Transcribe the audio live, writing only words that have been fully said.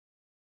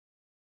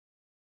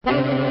Do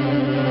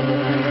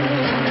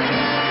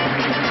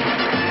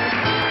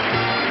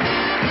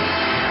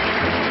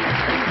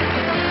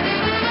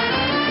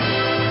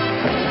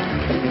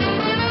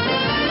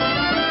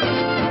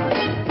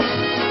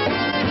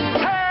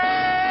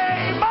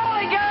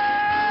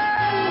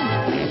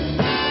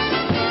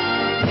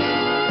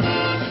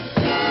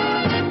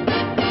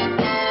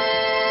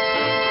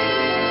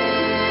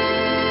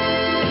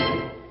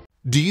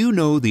you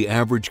know the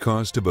average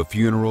cost of a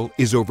funeral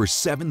is over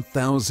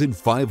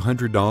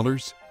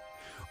 $7,500?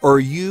 Are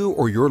you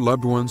or your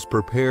loved ones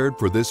prepared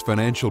for this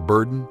financial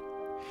burden?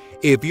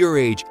 If you're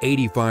age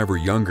 85 or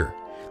younger,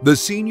 the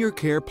Senior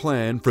Care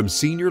Plan from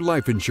Senior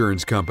Life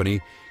Insurance Company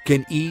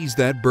can ease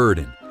that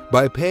burden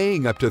by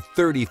paying up to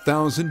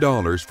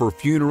 $30,000 for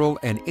funeral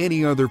and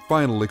any other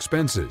final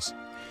expenses.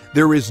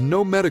 There is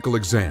no medical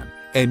exam,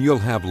 and you'll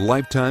have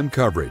lifetime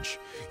coverage.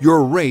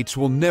 Your rates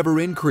will never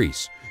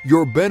increase.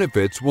 Your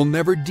benefits will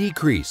never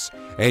decrease,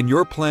 and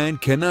your plan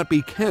cannot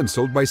be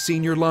canceled by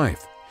Senior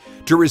Life.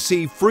 To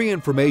receive free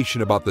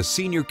information about the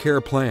Senior Care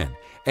Plan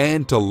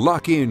and to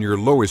lock in your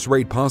lowest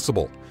rate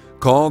possible,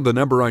 call the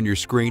number on your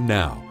screen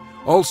now.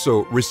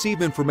 Also,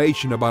 receive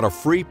information about a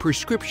free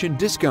prescription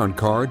discount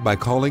card by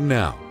calling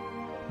now.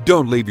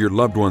 Don't leave your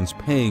loved ones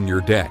paying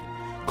your debt.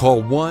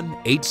 Call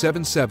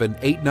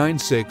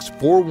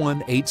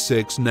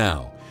 1-877-896-4186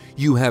 now.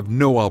 You have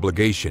no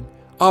obligation.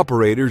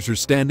 Operators are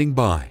standing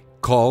by.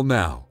 Call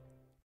now.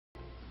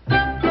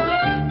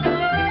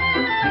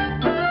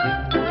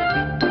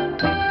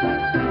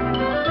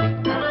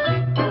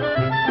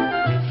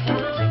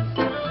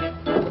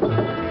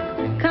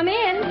 Come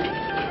in.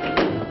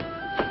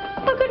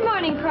 Well, good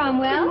morning,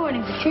 Cromwell. Good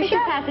morning, Patricia.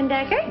 Mrs.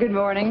 Passendecker. Good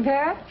morning,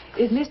 Pat.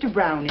 Is Mr.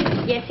 Brown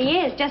in? Yes, he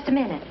is. Just a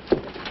minute.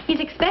 He's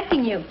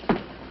expecting you.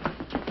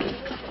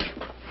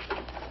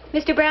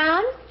 Mr.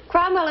 Brown,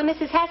 Cromwell and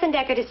Mrs.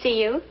 Passendecker to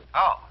see you.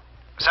 Oh,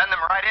 send them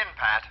right in,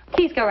 Pat.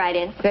 Please go right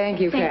in. Thank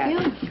you, Pat.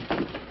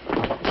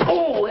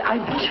 Oh,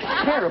 I'm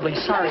terribly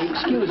sorry.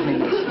 Excuse me.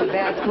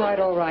 That's quite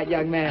all right,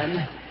 young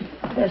man.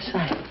 Yes,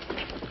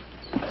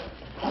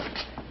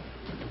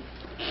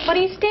 What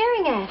are you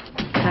staring at?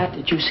 Pat,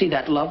 did you see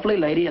that lovely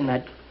lady in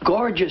that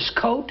gorgeous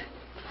coat?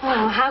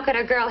 Oh, how could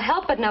a girl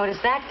help but notice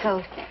that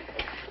coat?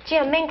 Gee,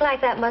 a mink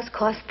like that must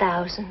cost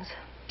thousands.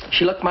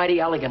 She looked mighty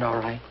elegant, all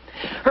right.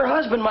 Her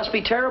husband must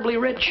be terribly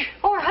rich.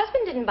 Oh, her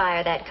husband didn't buy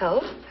her that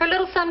coat. Her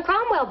little son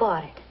Cromwell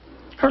bought it.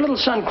 Her little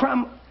son,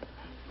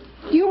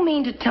 You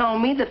mean to tell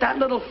me that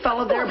little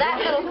fellow there... Oh, that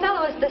little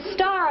fellow is the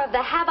star of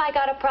the Have I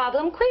Got a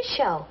Problem quiz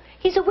show.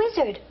 He's a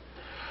wizard.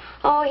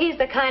 Oh, he's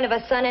the kind of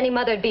a son any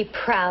mother'd be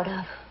proud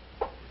of.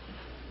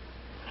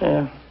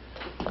 Yeah.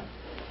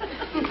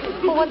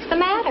 Well, what's the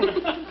matter?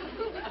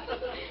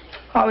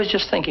 I was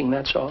just thinking,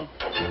 that's all.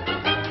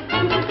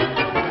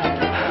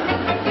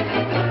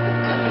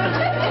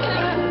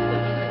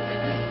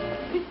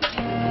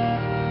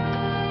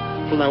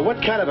 Well, now, what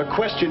kind of a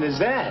question is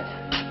that?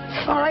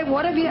 All right,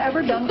 what have you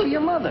ever done for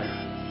your mother?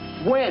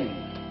 When?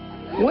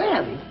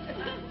 When?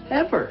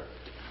 Ever?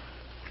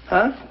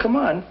 Huh? Come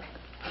on.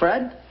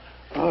 Fred?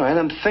 All right,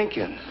 I'm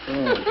thinking.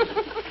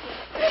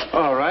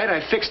 All right,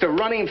 I fixed a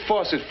running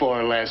faucet for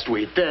her last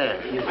week.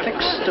 There. You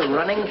fixed a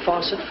running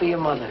faucet for your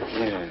mother?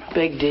 Yeah.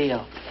 Big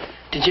deal.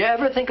 Did you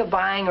ever think of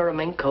buying her a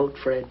mink coat,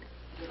 Fred?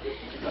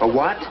 A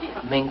what?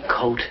 A mink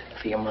coat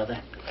for your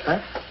mother.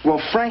 Huh?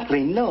 Well,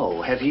 frankly,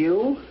 no. Have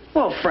you?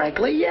 Well,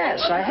 frankly,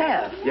 yes, I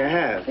have. You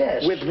have?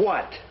 Yes. With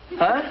what?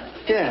 Huh?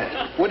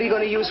 Yeah. What are you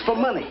going to use for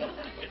money?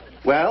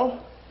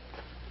 Well?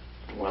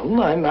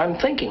 Well, I'm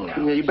thinking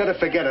now. You better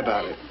forget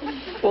about it.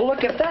 Well,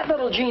 look, if that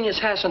little genius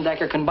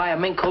Hassendecker can buy a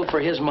mink coat for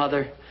his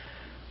mother,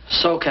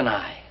 so can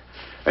I.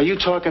 Are you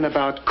talking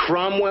about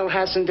Cromwell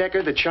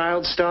Hassendecker, the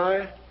child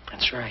star?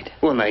 That's right.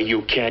 Well, now,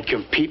 you can't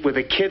compete with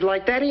a kid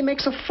like that. He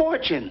makes a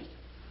fortune.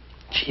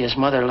 Gee, his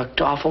mother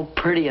looked awful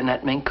pretty in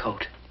that mink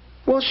coat.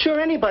 Well, sure,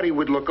 anybody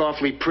would look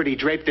awfully pretty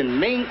draped in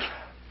mink.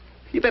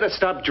 You better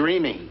stop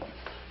dreaming.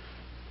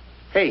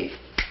 Hey,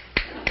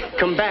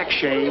 come back,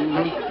 Shane.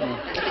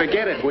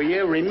 Forget it, will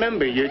you?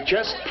 Remember, you're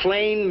just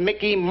plain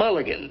Mickey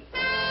Mulligan.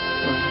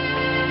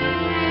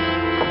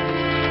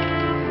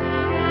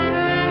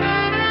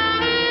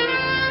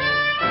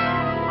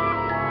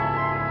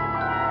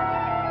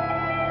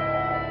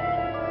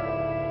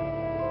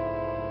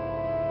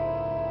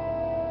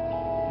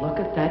 Look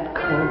at that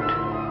coat.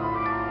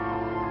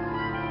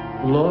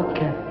 Look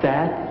at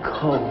that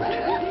coat.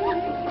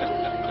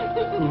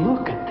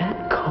 Look at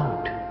that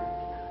coat.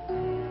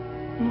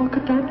 Look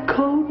at that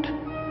coat.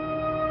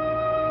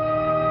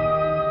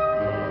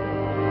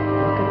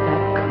 Look at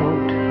that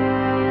coat.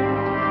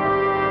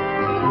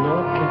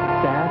 Look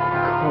at that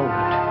coat.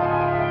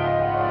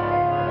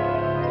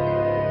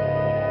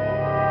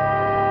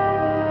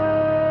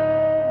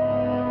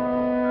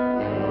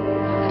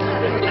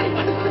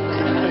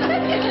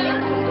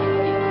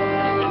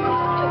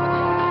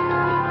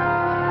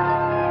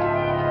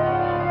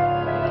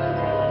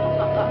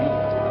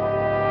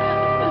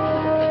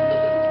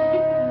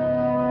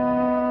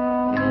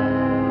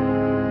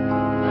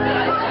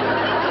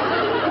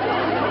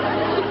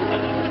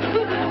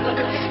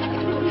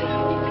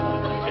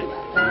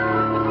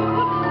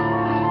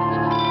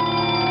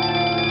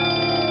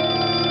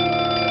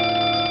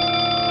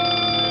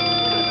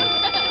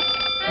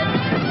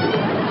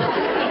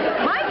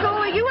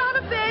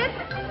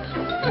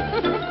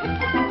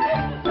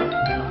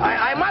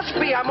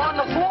 see, I'm on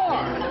the floor.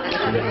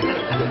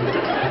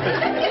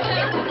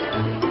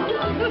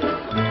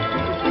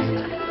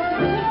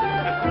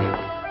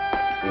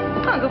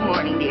 Oh, good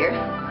morning, dear.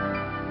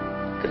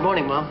 Good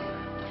morning, Mom.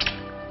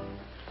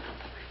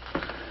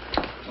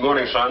 Good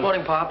morning, son.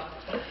 Morning, Pop.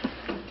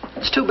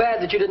 It's too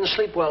bad that you didn't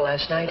sleep well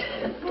last night.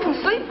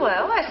 Sleep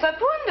well. I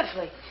slept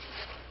wonderfully.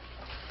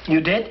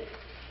 You did?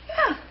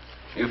 Yeah.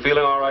 You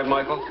feeling all right,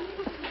 Michael?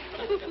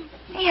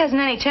 He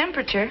hasn't any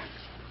temperature.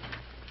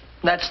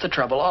 That's the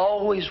trouble,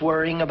 always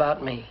worrying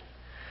about me.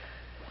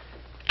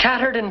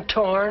 Tattered and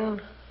torn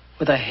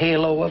with a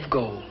halo of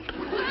gold.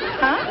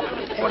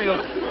 Huh? What are you...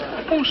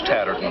 Who's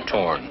tattered and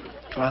torn?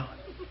 Well,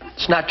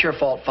 it's not your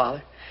fault,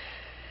 Father.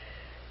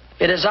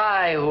 It is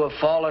I who have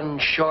fallen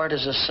short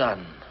as a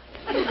son.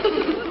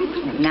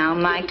 Now,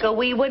 Michael,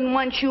 we wouldn't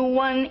want you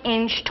 1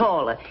 inch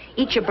taller.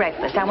 Eat your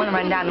breakfast. I want to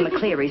run down to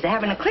McCleary's. They're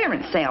having a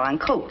clearance sale on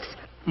coats.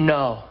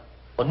 No.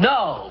 Well,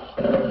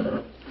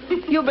 no.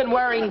 You've been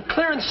wearing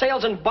clearance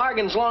sales and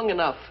bargains long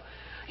enough.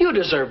 You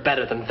deserve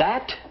better than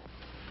that.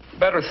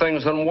 Better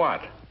things than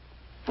what?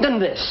 Than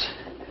this.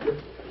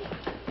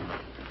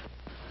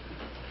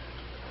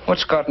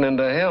 What's gotten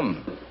into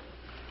him?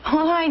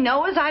 All I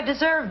know is I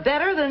deserve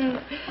better than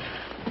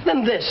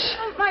Than this.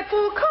 my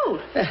full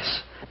coat.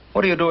 Yes.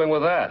 What are you doing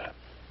with that?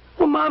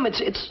 Well, Mom,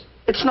 it's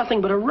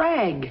nothing but a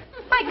rag.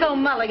 Michael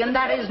Mulligan,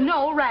 that is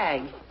no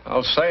rag.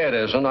 I'll say it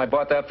isn't. I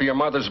bought that for your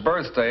mother's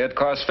birthday. It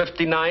cost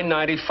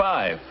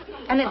 $59.95.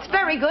 And it's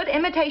very good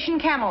imitation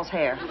camel's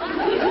hair.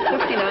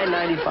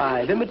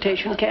 $59.95.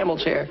 Imitation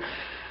camel's hair.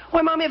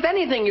 Why, Mom, if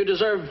anything, you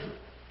deserve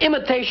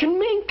imitation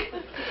mink.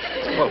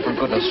 Well, for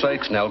goodness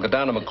sakes, Nell, go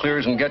down to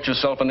McCleary's and get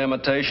yourself an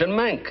imitation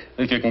mink.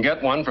 If you can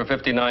get one for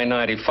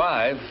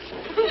 $59.95.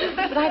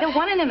 But I don't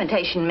want an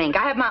imitation mink.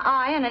 I have my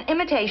eye on an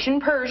imitation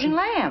Persian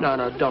lamb.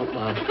 No, don't,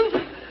 Mom.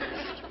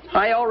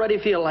 I already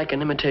feel like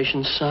an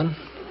imitation son.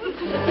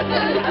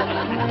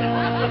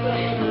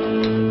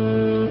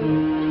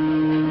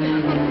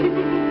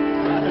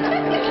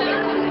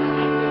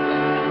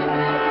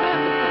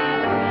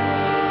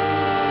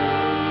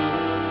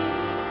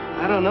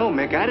 I don't know,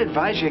 Mick. I'd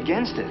advise you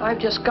against it. I've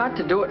just got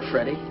to do it,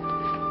 Freddie.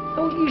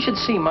 Oh, you should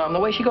see, Mom, the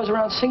way she goes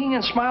around singing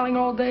and smiling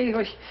all day.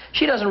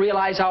 She doesn't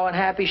realize how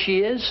unhappy she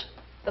is.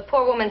 The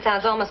poor woman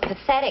sounds almost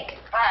pathetic.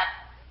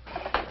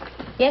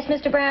 Yes,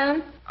 Mr.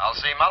 Brown? I'll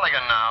see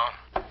Mulligan now.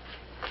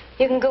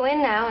 You can go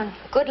in now, and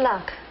good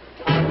luck.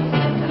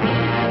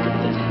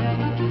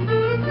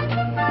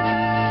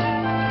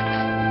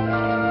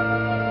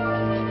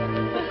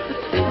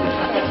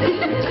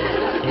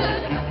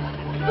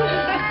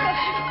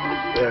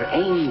 Where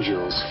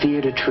angels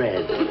fear to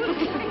tread.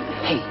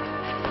 Hey,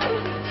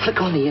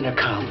 flick on the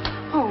intercom.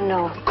 Oh,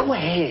 no. Go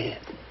ahead.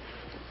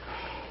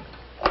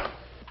 You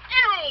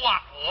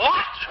want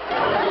what?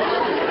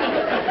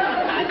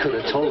 I could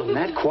have told him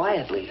that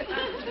quietly.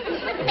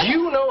 Do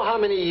you know how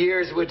many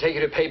years it would take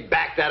you to pay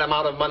back that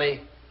amount of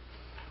money?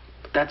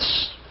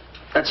 That's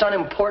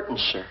unimportant,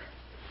 sir.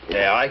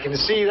 Yeah, I can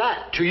see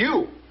that, to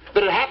you.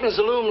 But it happens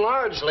to loom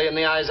largely in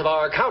the eyes of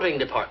our accounting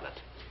department.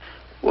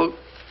 Well,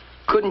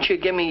 couldn't you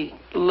give me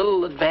a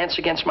little advance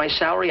against my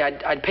salary?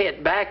 I'd pay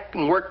it back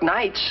and work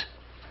nights.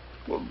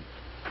 Well,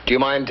 do you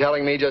mind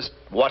telling me just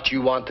what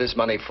you want this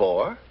money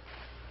for?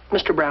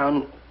 Mr.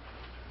 Brown,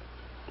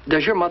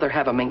 does your mother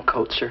have a mink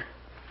coat, sir?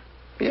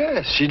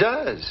 Yes, she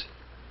does.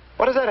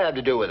 What does that have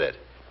to do with it?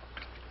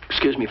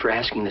 Excuse me for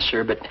asking this,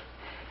 sir, but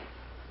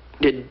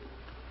did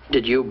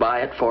you buy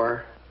it for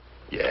her?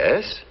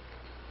 Yes.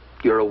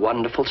 You're a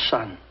wonderful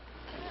son.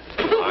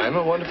 I'm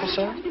a wonderful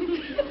son?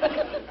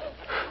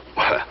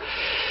 Well,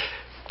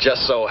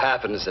 just so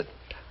happens that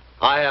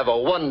I have a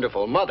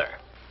wonderful mother.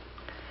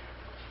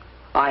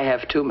 I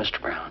have too, Mr.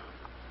 Brown.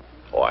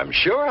 Oh, I'm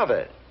sure of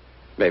it.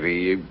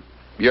 Maybe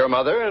your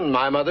mother and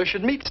my mother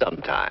should meet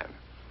sometime.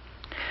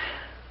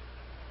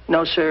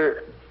 No,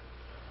 sir.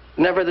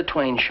 Never the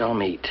twain shall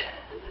meet.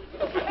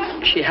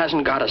 She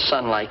hasn't got a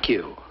son like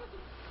you.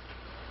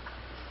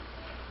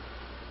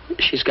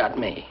 She's got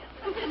me.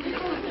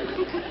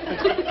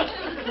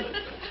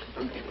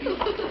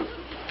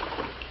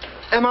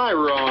 Am I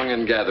wrong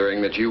in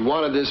gathering that you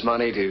wanted this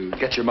money to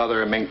get your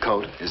mother a mink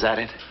coat? Is that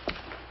it?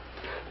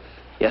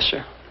 Yes,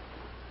 sir.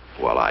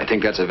 Well, I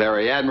think that's a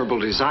very admirable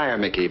desire,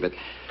 Mickey, but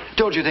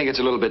don't you think it's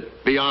a little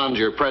bit beyond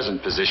your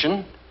present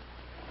position?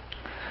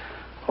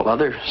 Well,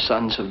 other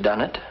sons have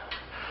done it.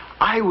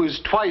 I was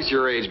twice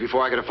your age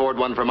before I could afford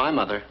one for my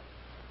mother.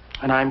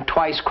 And I'm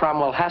twice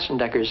Cromwell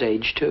Hassendecker's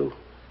age, too.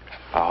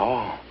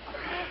 Oh.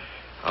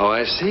 Oh,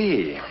 I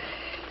see.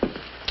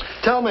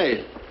 Tell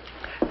me,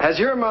 has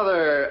your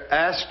mother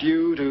asked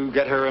you to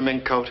get her a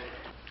mink coat?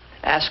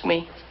 Ask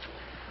me?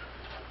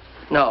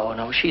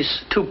 No,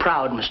 she's too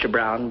proud, Mr.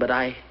 Brown, but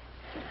I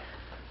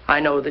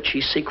know that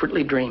she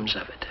secretly dreams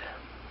of it.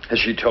 Has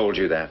she told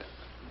you that?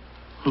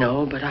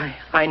 No, but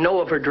I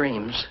know of her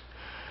dreams.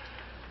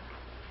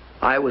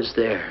 I was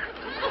there.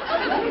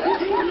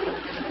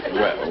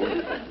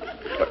 Well,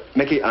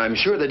 Mickey, I'm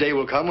sure the day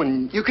will come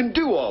when you can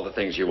do all the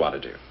things you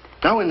want to do.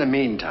 Now, in the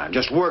meantime,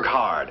 just work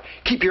hard.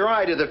 Keep your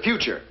eye to the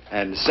future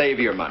and save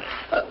your money.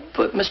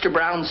 But, Mr.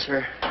 Brown,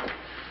 sir,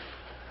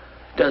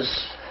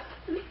 does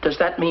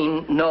that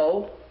mean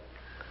no?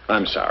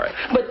 I'm sorry.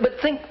 But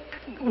think,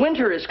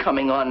 winter is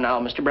coming on now,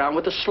 Mr. Brown,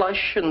 with the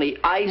slush and the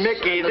ice.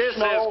 Mickey, and the this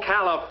snow. is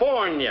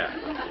California.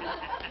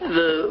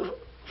 The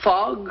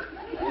fog?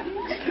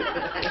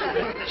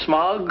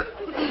 Smog?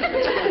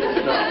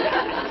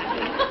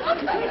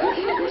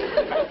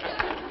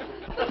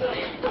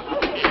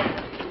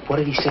 What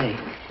did he say?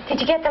 Did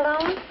you get the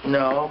loan?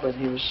 No, but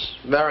he was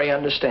very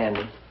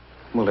understanding.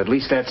 Well, at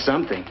least that's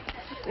something.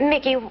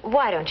 Mickey,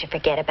 why don't you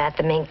forget about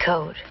the mink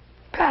coat?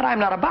 Pat, I'm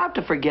not about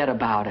to forget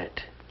about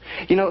it.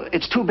 You know,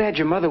 it's too bad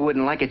your mother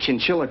wouldn't like a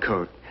chinchilla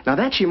coat. Now,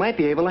 that she might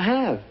be able to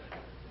have.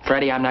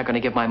 Freddie, I'm not going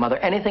to give my mother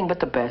anything but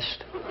the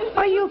best.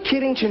 Are you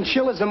kidding?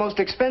 Chinchilla's the most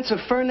expensive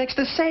fur next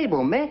to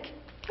sable, Mick.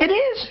 It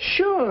is?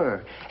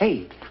 Sure.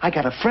 Hey, I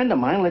got a friend of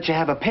mine let you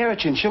have a pair of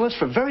chinchillas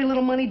for very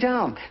little money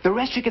down. The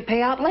rest you could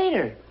pay out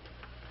later.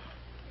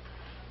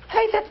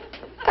 Hey, that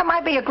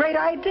might be a great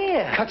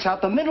idea. Cuts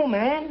out the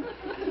middleman.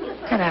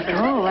 And after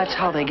all, that's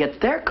how they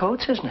get their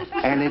coats, isn't it?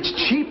 And it's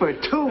cheaper,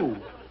 too.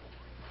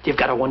 You've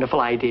got a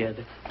wonderful idea.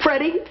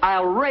 Freddie,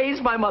 I'll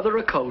raise my mother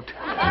a coat.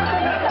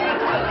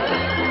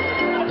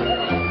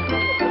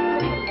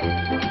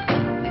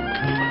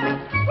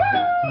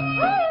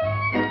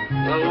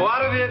 Well,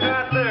 what have you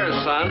got there,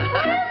 son?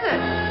 What is it?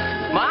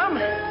 Mom,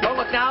 don't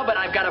look now, but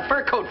I've got a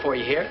fur coat for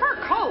you here. Fur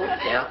coat?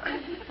 Yeah.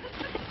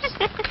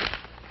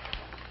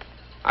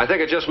 I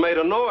think it just made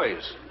a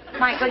noise.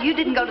 Michael, you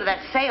didn't go to that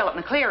sale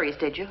at McCleary's,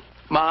 did you?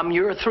 Mom,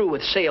 you're through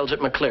with sales at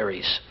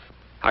McCleary's.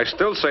 I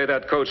still say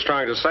that coat's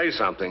trying to say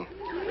something.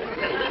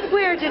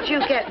 Where did you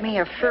get me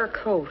a fur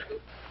coat?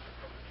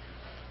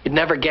 You'd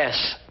never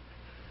guess.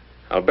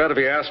 I'll bet if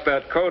you ask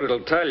that coat,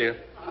 it'll tell you.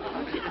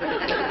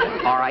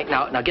 All right,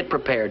 now get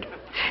prepared.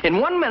 In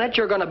 1 minute,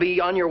 you're going to be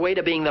on your way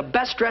to being the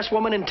best-dressed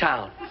woman in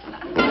town.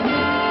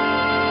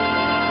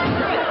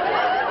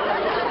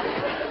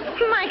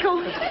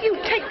 Michael, you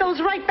take those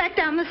right back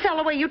down the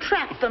cellar where you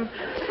trapped them.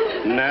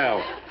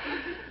 Nell,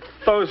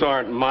 those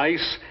aren't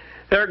mice.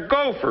 They're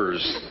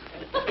gophers.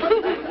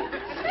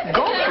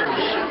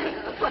 Gophers?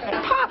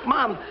 Pop,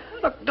 Mom,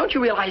 look, don't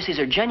you realize these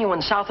are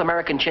genuine South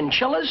American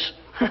chinchillas?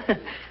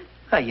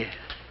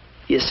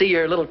 You see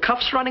your little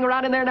cuffs running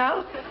around in there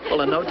now?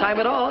 Well, in no time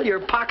at all, your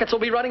pockets will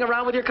be running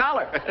around with your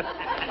collar.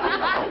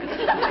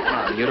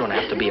 Well, you don't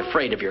have to be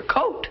afraid of your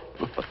coat.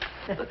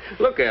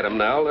 Look at them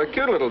now. They're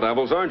cute little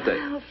devils, aren't they?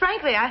 Well,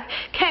 frankly, I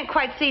can't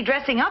quite see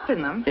dressing up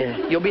in them.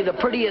 Yeah, you'll be the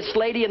prettiest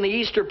lady in the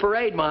Easter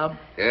parade, Mom.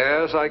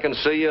 Yes, I can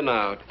see you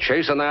now.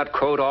 Chasing that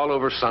coat all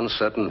over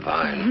Sunset and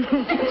Vine.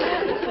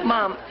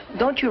 Mom,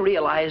 don't you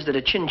realize that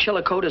a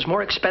chinchilla coat is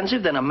more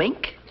expensive than a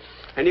mink?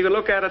 And you can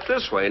look at it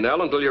this way,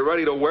 Nell. Until you're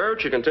ready to wear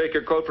it, you can take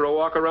your coat for a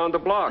walk around the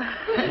block.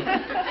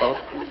 Well,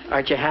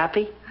 aren't you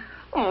happy?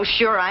 Oh,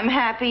 sure, I'm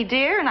happy,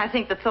 dear, and I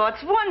think the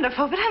thought's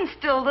wonderful, but I'm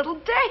still a little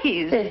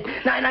dazed.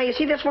 Now, you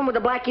see this one with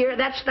the black ear?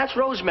 That's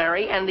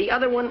Rosemary, and the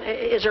other one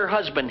is her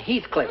husband,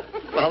 Heathcliff.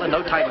 Well, in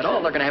no time at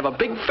all, they're going to have a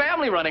big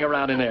family running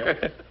around in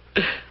there.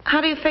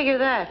 How do you figure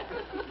that?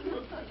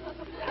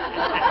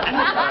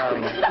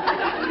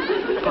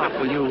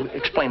 Pop, will you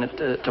explain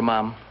it to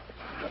Mom?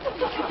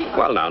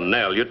 Well, now,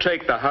 Nell, you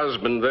take the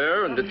husband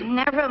there and...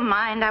 Never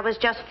mind. I was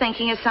just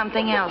thinking of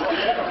something else.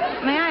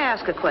 May I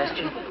ask a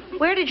question?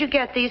 Where did you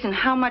get these and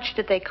how much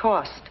did they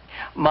cost?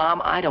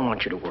 Mom, I don't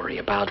want you to worry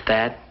about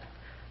that.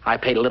 I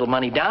paid a little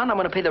money down. I'm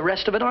going to pay the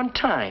rest of it on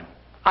time.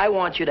 I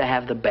want you to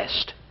have the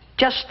best.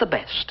 Just the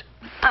best.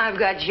 I've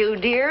got you,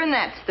 dear, and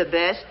that's the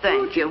best.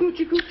 Thank you.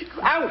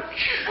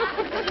 Ouch!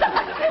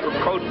 Your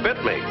coat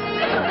bit me.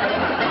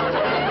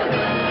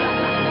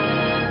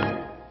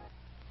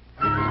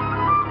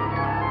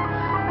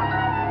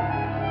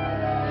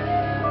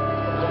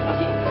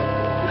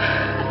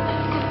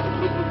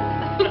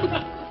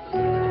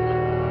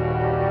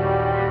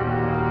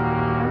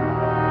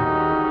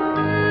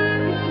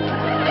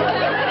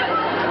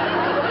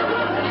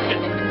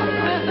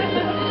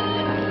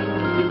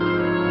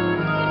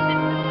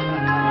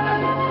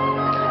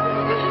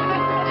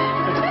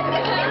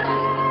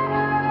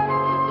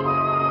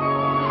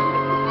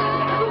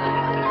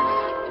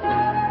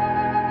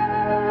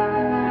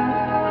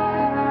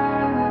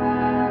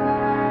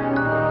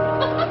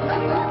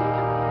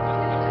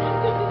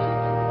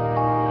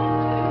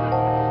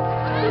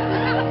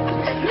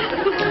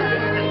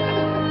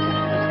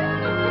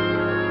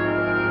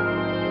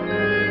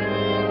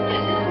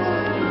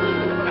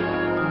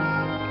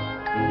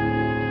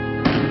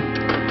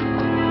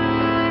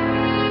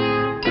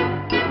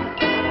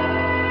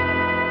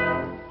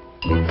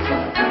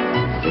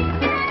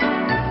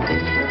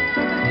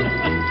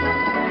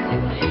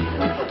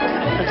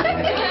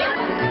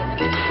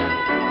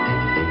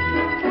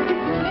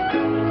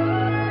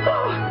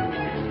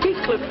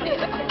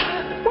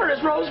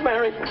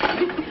 Rosemary.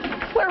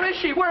 Where is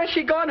she? Where has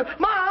she gone?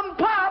 Mom,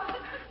 Pop!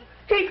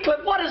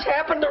 Heathcliff, what has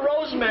happened to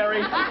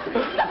Rosemary?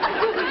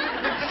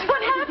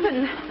 What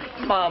happened?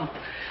 Mom,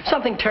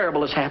 Something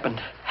terrible has happened.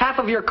 Half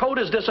of your coat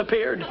has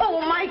disappeared.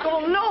 Oh,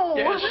 Michael, no.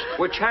 Yes?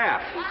 Which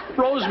half?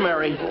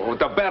 Rosemary. Oh,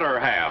 the better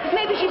half.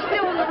 Maybe she's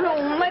still in the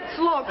room. Let's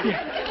look.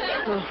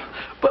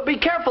 But be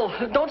careful.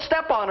 Don't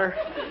step on her.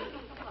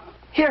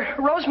 Here,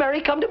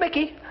 Rosemary, come to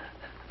Mickey.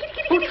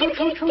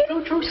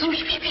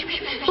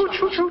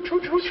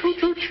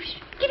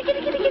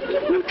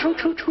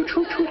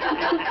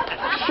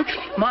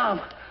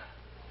 Mom.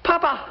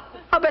 Papa,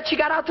 I bet she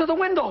got out through the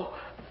window.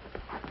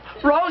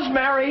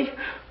 Rosemary.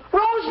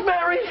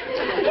 Rosemary.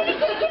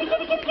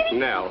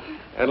 Nell,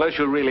 unless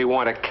you really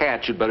want a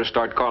cat, you'd better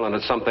start calling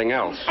it something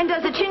else. And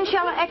does the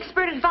chinchilla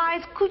expert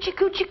advise coochie,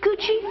 coochie,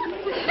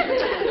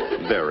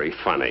 coochie? Very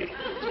funny.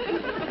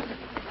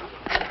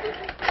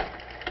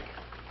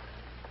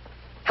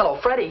 Hello,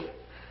 Freddie.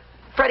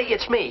 Freddie,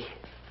 it's me.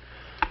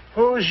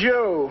 Who's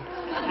you?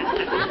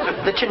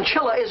 The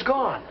chinchilla is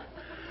gone.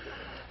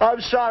 I'm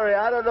sorry,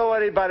 I don't know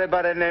anybody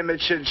by the name of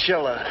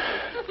Chinchilla.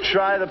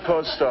 Try the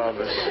post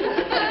office.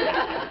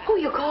 Who are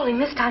you calling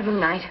this time of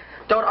night?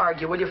 Don't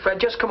argue, will you, Fred?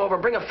 Just come over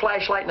and bring a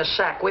flashlight and a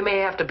sack. We may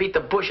have to beat the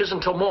bushes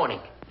until morning.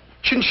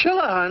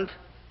 Chinchilla hunt?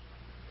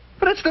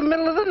 But it's the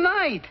middle of the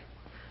night.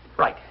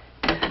 Right.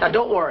 Now,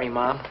 don't worry,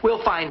 Mom.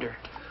 We'll find her.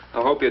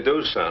 I hope you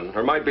do, son.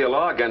 There might be a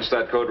law against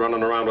that code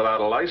running around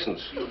without a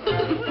license.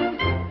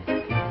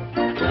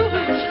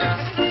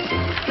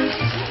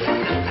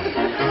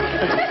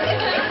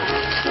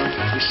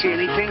 You see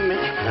anything, Mitch?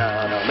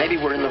 No. Maybe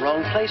we're in the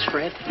wrong place,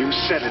 Fred. You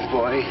said it,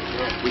 boy.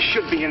 We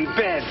should be in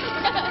bed.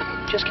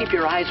 Just keep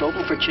your eyes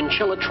open for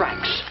chinchilla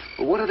tracks.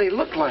 Well, what do they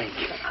look like?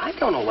 I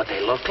don't know what they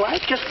look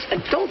like. Just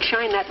don't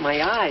shine that in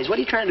my eyes. What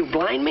are you trying to do,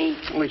 blind me?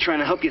 Only trying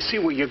to help you see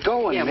where you're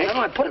going, Yeah, Nick.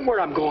 well, I put it where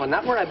I'm going,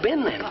 not where I've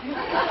been then.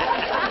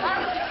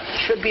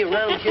 Should be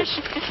around here.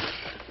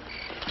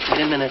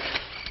 Wait a minute.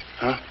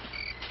 Huh?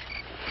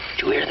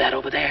 Did you hear that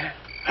over there?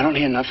 I don't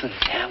hear nothing.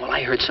 Yeah, well,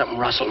 I heard something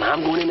rustle. Now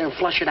I'm going in there and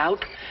flush it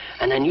out,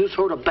 and then you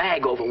throw the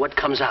bag over what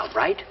comes out,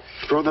 right?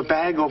 Throw the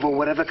bag over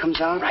whatever comes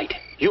out? Right.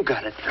 You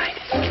got it. Right.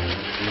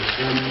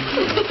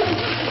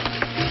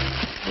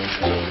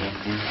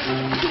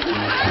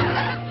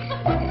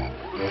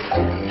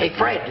 Hey,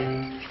 Fred.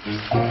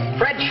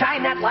 Fred,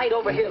 shine that light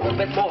over here a little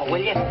bit more, will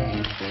you?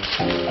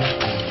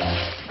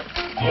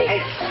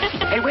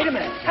 Hey, wait a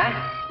minute. Huh?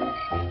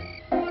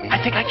 I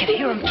think I can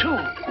hear him, too.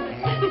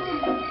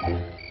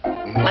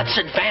 Let's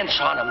advance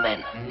on him,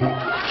 then.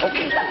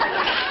 Okay.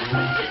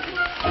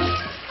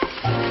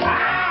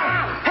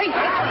 Hey!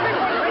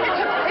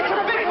 It's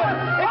a big one!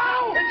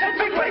 Wow! It's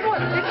a big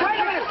one! It's right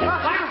on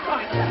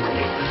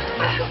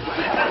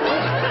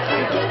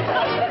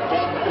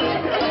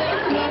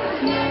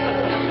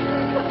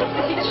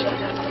It's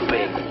a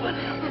big one.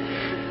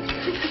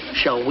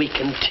 Shall we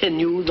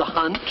continue the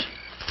hunt?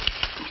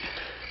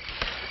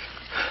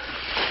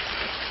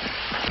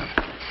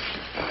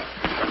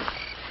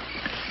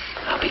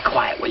 Now be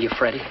quiet, will you,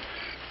 Freddie?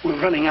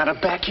 We're running out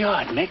of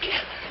backyard, Nick.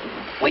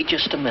 Wait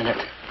just a minute.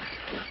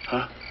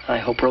 Huh? I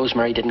hope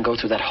Rosemary didn't go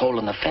through that hole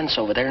in the fence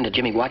over there into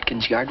Jimmy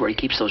Watkins' yard where he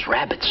keeps those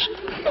rabbits.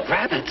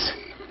 Rabbits?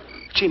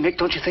 Gee, Nick,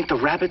 don't you think the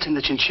rabbits and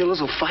the chinchillas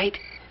will fight?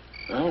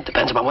 Well, it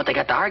depends upon what they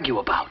got to argue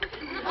about.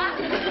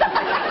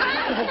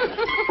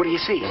 What do you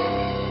see?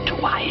 Two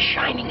eyes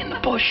shining in the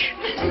bush.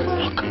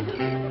 Look.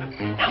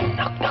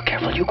 Now,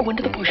 careful. You go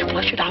into the bush,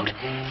 flush it out,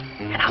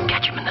 and I'll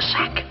catch him in the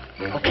sack.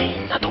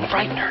 Okay? Now, don't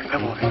frighten her. I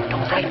won't.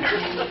 Don't frighten her.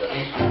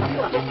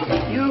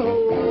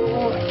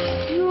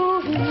 You.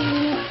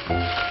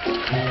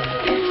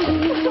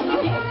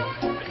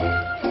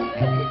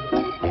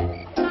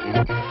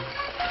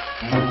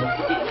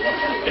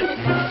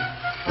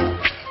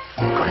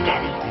 Go to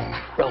Daddy.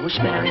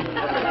 Rosemary.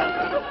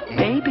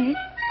 Baby.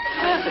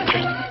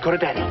 Go to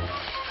Daddy.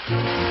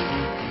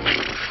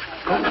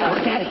 Go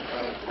to Daddy.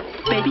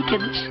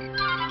 Babykins.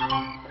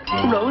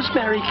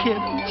 Rosemary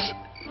kittens.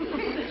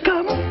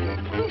 Come.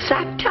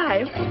 Sack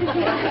time.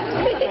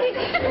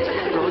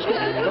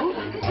 Rosemary, go.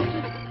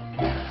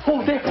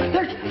 Oh, there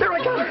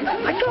I got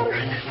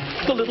her.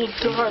 The little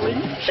darling.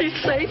 She's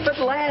safe at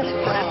last.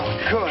 Oh,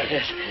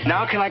 good.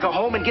 Now can I go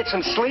home and get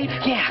some sleep?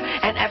 Yeah,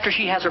 and after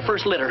she has her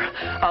first litter,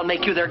 I'll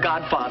make you their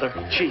godfather.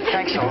 Gee,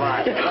 thanks a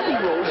lot.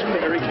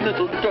 Rosemary,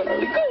 little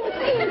darling. Go.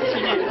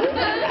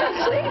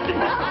 Safe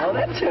now.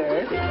 That's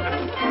her.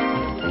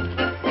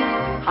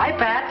 Hi,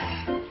 Pat.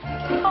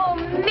 Oh,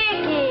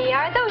 Mickey,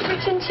 are those your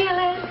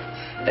chinchillas?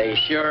 They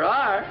sure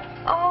are.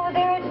 Oh,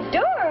 they're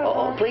adorable.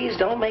 Oh, please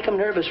don't make them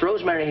nervous.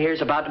 Rosemary here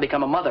is about to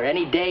become a mother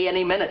any day,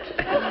 any minute.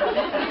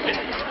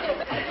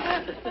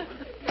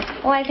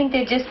 Oh, I think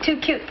they're just too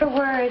cute for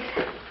words.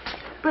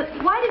 But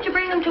why did you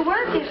bring them to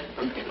work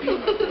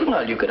if...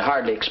 Well, you could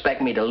hardly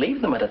expect me to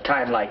leave them at a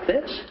time like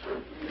this.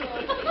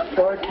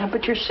 Floor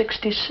temperature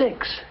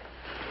 66.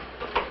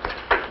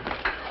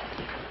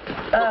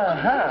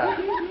 Uh-huh.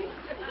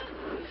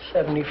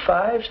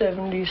 75,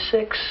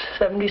 76,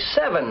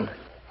 77.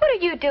 What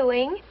are you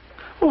doing?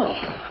 Well,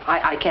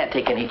 I can't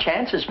take any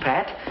chances,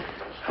 Pat.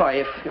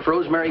 Why, if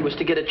Rosemary was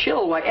to get a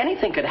chill, why,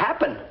 anything could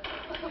happen.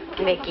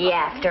 Mickey,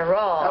 after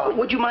all.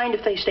 Would you mind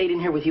if they stayed in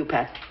here with you,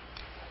 Pat?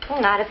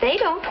 Well, not if they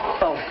don't.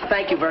 Oh,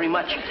 thank you very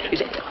much.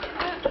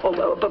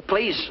 Oh, but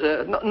please,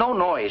 no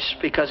noise,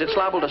 because it's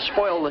liable to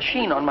spoil the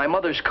sheen on my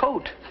mother's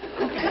coat.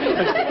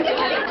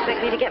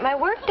 Expect me to get my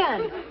work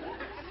done.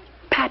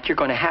 Pat, you're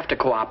going to have to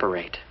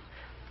cooperate.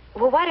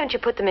 Well, why don't you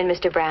put them in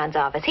Mr. Brown's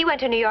office? He went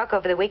to New York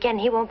over the weekend.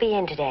 He won't be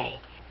in today.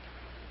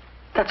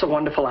 That's a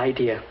wonderful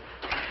idea.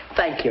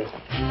 Thank you.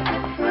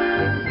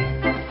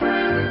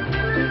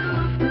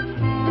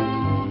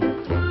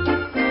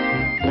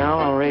 Now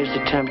I'll raise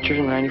the temperature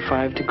to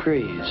 95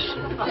 degrees.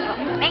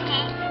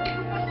 Mickey.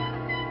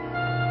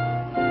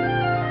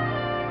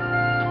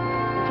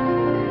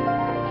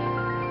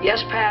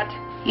 Yes, Pat?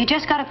 You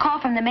just got a call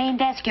from the main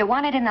desk. You're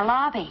wanted in the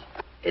lobby.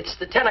 It's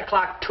the 10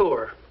 o'clock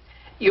tour.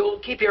 You'll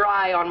keep your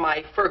eye on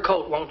my fur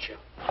coat, won't you?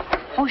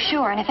 Oh,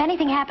 sure. And if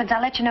anything happens,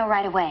 I'll let you know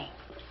right away.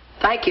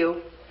 Thank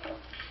you.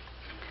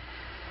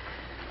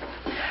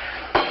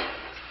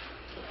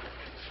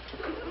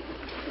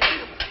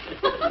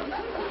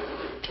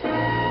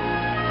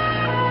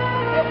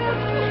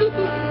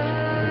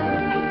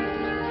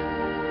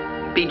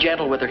 Be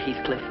gentle with her,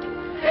 Heathcliff.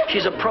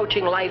 She's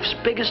approaching life's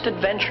biggest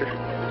adventure.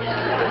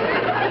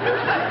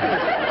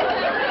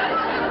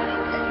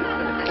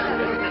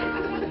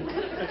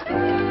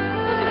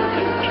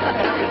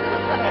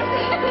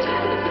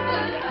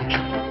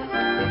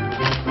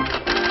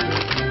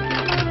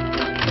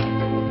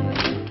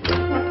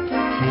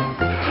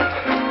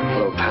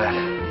 Hello, Pat.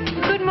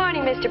 Good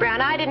morning, Mr.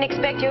 Brown. I didn't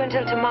expect you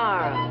until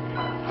tomorrow.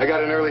 I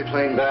got an early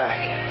plane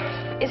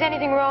back. Is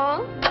anything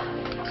wrong?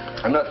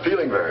 I'm not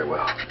feeling very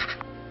well.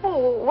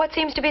 Oh, what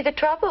seems to be the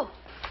trouble?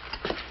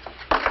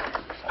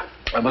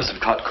 I must have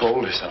caught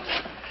cold or something.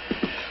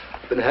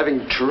 Been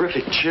having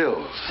terrific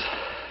chills.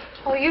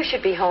 Oh, you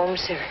should be home,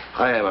 sir.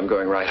 I am. I'm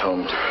going right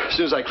home. As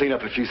soon as I clean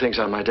up a few things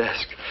on my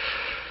desk.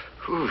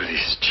 Ooh,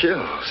 these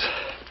chills.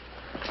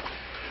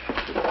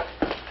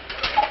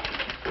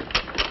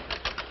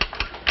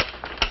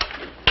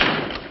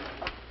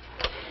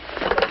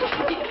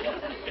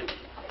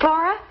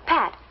 Flora,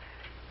 Pat,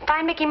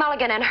 find Mickey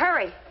Mulligan and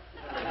hurry.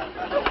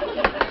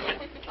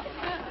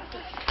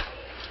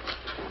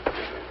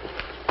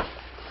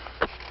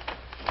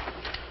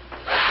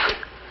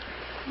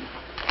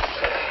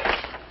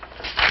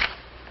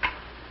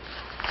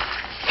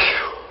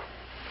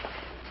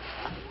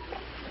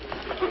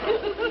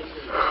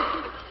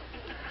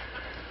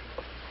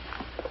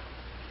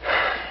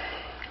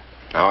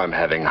 Now I'm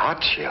having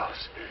hot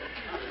chills.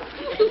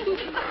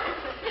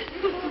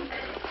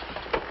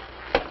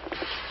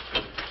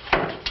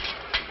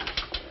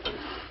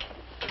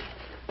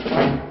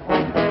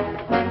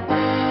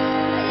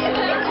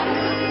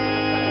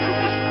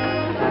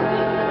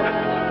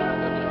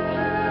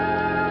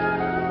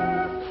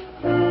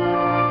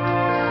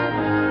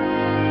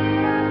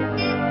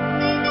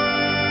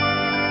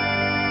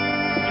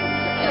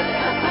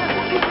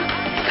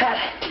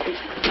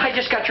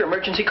 Your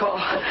emergency call.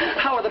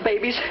 How are the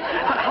babies?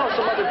 How's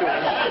the mother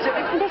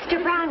doing?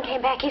 Mr. Brown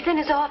came back. He's in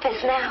his office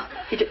now.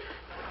 He did...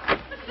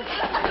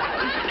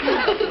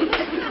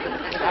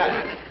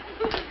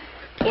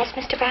 Yes,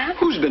 Mr. Brown?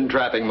 Who's been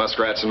trapping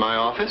muskrats in my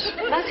office?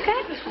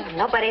 Muskrat?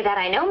 Nobody that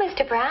I know,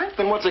 Mr. Brown.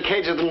 Then what's a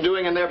cage of them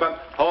doing in there but...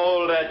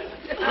 Hold it.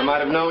 I might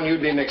have known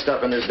you'd be mixed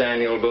up in this,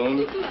 Daniel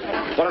Boone.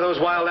 What are those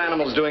wild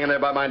animals doing in there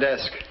by my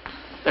desk?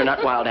 They're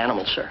not wild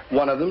animals, sir.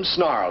 One of them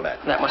snarled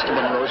at me. That must have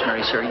been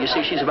Rosemary, sir. You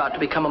see, she's about to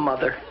become a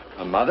mother.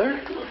 A mother?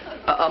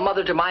 A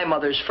mother to my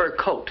mother's fur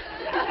coat.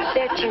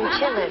 They're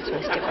chinchillas,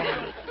 Mr.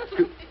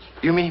 Brown.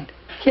 You mean?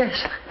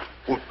 Yes.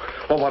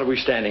 Well, what are we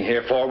standing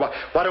here for?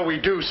 Why don't we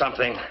do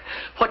something?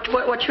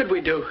 What should we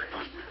do?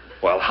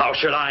 Well, how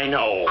should I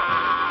know?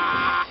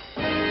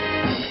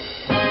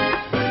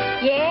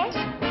 Yes?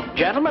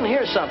 Gentlemen,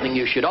 here's something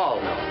you should all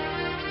know.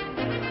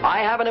 I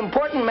have an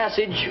important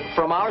message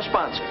from our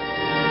sponsor.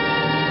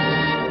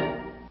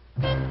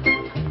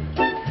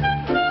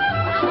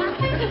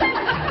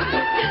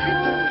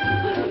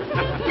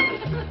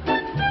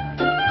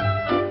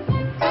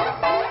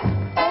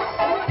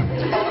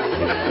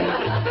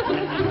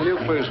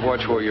 Please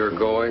watch where you're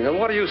going. And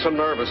what are you so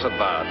nervous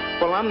about?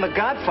 Well, I'm the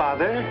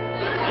godfather.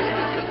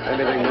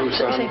 Anything new,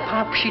 son? Say,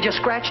 Pop, she just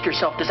scratched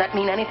herself. Does that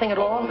mean anything at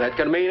all? That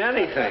can mean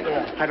anything.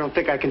 I don't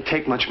think I can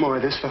take much more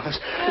of this, fellas.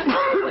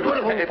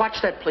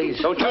 Watch that,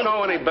 please. Don't you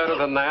know any better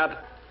than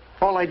that?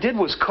 All I did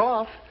was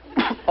cough.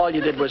 All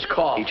you did was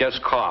cough. He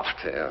just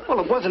coughed. Yeah. Well,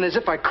 it wasn't as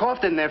if I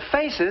coughed in their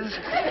faces.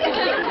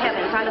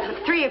 Heavens, I left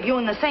the three of you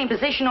in the same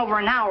position over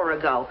an hour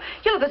ago.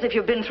 You look as if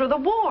you've been through the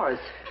wars.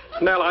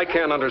 Nell, I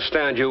can't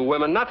understand you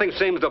women. Nothing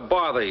seems to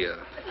bother you.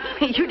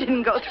 You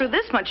didn't go through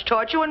this much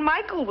torture when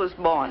Michael was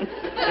born.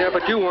 Yeah,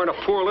 but you weren't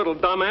a poor little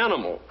dumb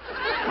animal.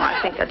 Well, I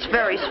think that's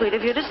very sweet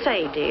of you to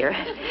say, dear.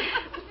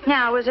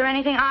 Now, is there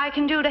anything I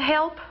can do to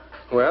help?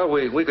 Well,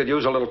 we could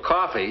use a little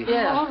coffee.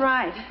 Yeah. All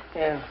right.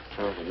 Yeah.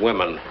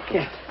 Women.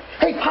 Yeah.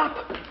 Hey,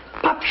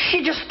 Pop,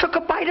 she just took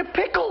a bite of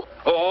pickle.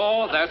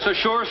 Oh, that's a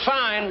sure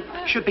sign.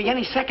 Should be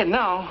any second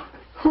now.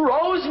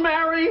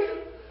 Rosemary.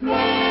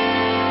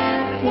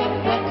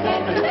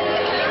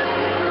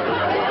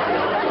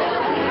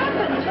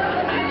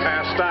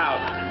 Passed out.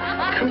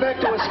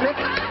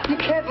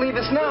 leave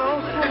us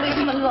now. Oh, leave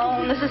him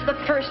alone. This is the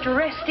first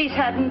rest he's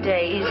had in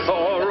days.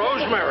 Oh,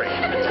 Rosemary.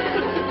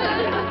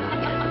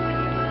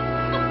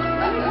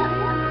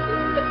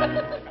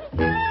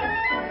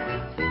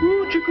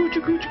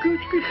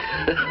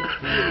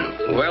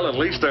 Well, at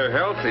least they're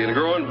healthy and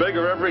growing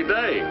bigger every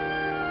day.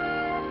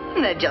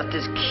 And they're just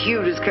as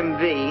cute as can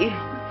be.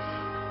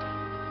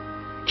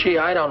 Gee,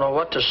 I don't know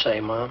what to say,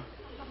 Mom.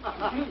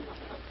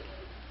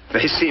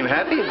 They seem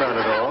happy about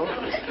it all.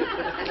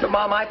 But,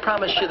 Mom, I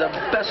promised you the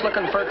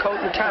best-looking fur coat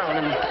in town,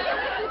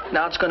 and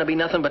now it's going to be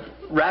nothing but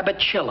rabbit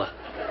chilla.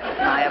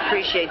 I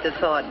appreciate the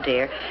thought,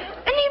 dear.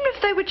 And even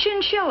if they were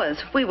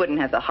chinchillas, we wouldn't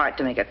have the heart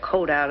to make a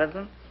coat out of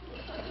them.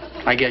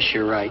 I guess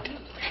you're right.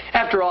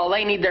 After all,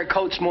 they need their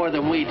coats more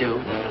than we do.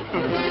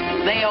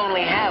 They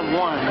only have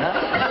one,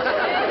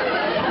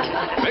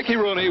 huh? Mickey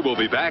Rooney will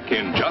be back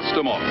in just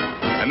a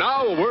moment. And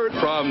now a word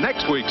from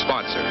next week's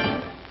sponsor.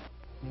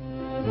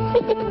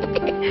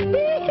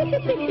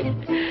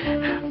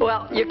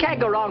 Well, you can't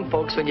go wrong,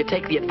 folks, when you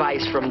take the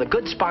advice from the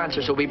good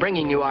sponsors who'll be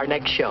bringing you our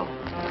next show.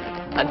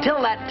 Until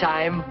that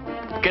time,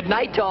 good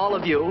night to all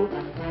of you.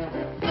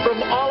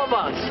 From all of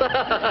us.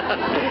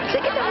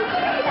 Say good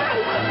night. Good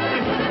night.